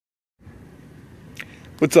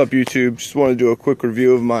What's up, YouTube? Just want to do a quick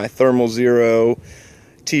review of my Thermal Zero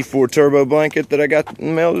T4 turbo blanket that I got in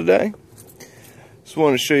the mail today. Just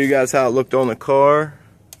wanted to show you guys how it looked on the car.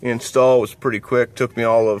 The install was pretty quick, took me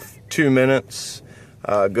all of 2 minutes.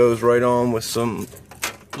 Goes right on with some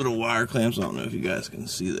little wire clamps. I don't know if you guys can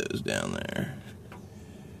see those down there.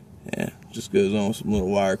 Yeah, just goes on with some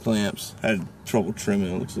little wire clamps. I had trouble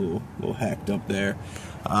trimming, it looks a little hacked up there.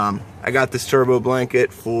 I got this turbo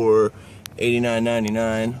blanket for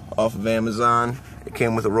 $89.99 off of Amazon. It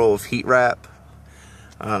came with a roll of heat wrap.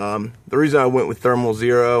 The reason I went with Thermal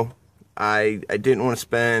Zero, I didn't want to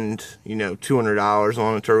spend, $200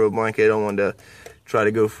 on a turbo blanket. I wanted to try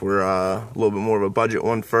to go for a little bit more of a budget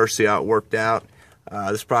one first, see how it worked out.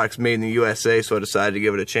 This product's made in the USA, so I decided to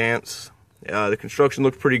give it a chance. The construction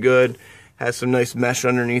looked pretty good. Has some nice mesh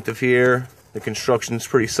underneath of here. The construction's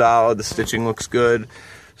pretty solid. The stitching looks good.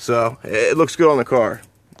 So it looks good on the car.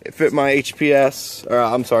 It fit my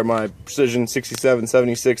my Precision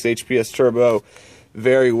 6776 HPS Turbo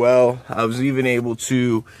very well. I was even able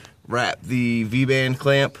to wrap the V-band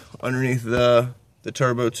clamp underneath the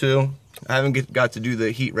turbo too. I haven't got to do the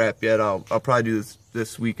heat wrap yet. I'll probably do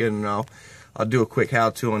this weekend, and I'll do a quick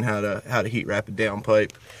how-to on how to heat wrap a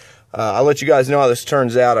downpipe. I'll let you guys know how this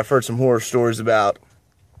turns out. I've heard some horror stories about,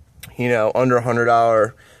 under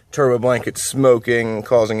 $100 turbo blankets smoking,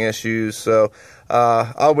 causing issues. So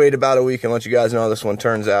I'll wait about a week and let you guys know how this one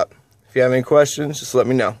turns out. If you have any questions, just let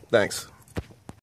me know. Thanks.